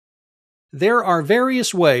There are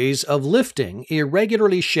various ways of lifting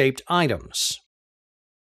irregularly shaped items.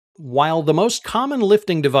 While the most common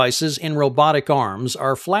lifting devices in robotic arms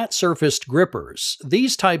are flat-surfaced grippers,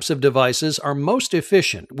 these types of devices are most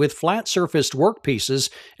efficient with flat-surfaced workpieces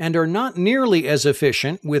and are not nearly as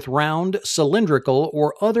efficient with round, cylindrical,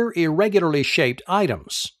 or other irregularly shaped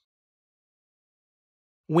items.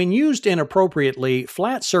 When used inappropriately,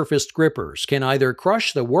 flat-surfaced grippers can either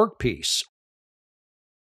crush the workpiece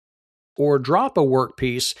or drop a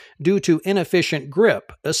workpiece due to inefficient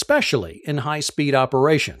grip, especially in high-speed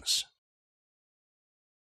operations.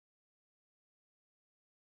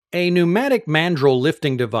 A pneumatic mandrel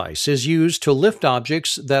lifting device is used to lift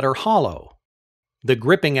objects that are hollow. The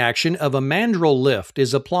gripping action of a mandrel lift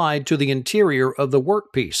is applied to the interior of the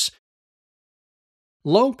workpiece.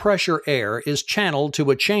 Low-pressure air is channeled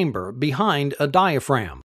to a chamber behind a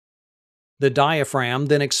diaphragm. The diaphragm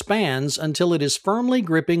then expands until it is firmly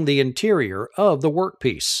gripping the interior of the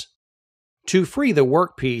workpiece. To free the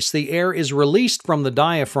workpiece, the air is released from the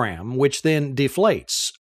diaphragm, which then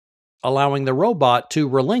deflates, allowing the robot to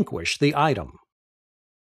relinquish the item.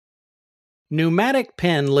 Pneumatic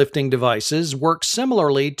pin lifting devices work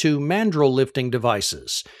similarly to mandrel lifting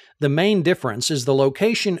devices. The main difference is the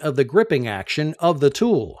location of the gripping action of the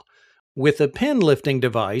tool. With a pin lifting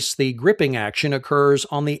device, the gripping action occurs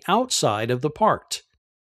on the outside of the part.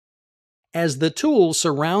 As the tool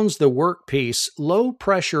surrounds the workpiece,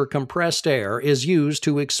 low-pressure compressed air is used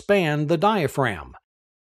to expand the diaphragm.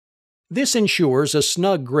 This ensures a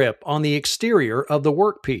snug grip on the exterior of the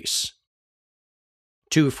workpiece.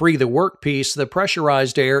 To free the workpiece, the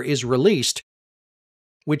pressurized air is released,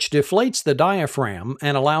 which deflates the diaphragm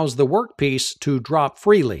and allows the workpiece to drop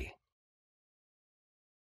freely.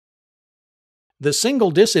 The single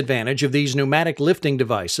disadvantage of these pneumatic lifting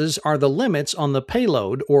devices are the limits on the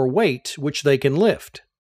payload or weight which they can lift.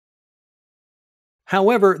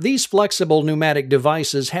 However, these flexible pneumatic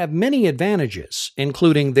devices have many advantages,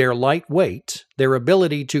 including their light weight, their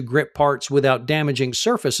ability to grip parts without damaging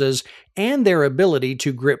surfaces, and their ability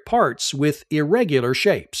to grip parts with irregular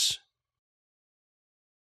shapes.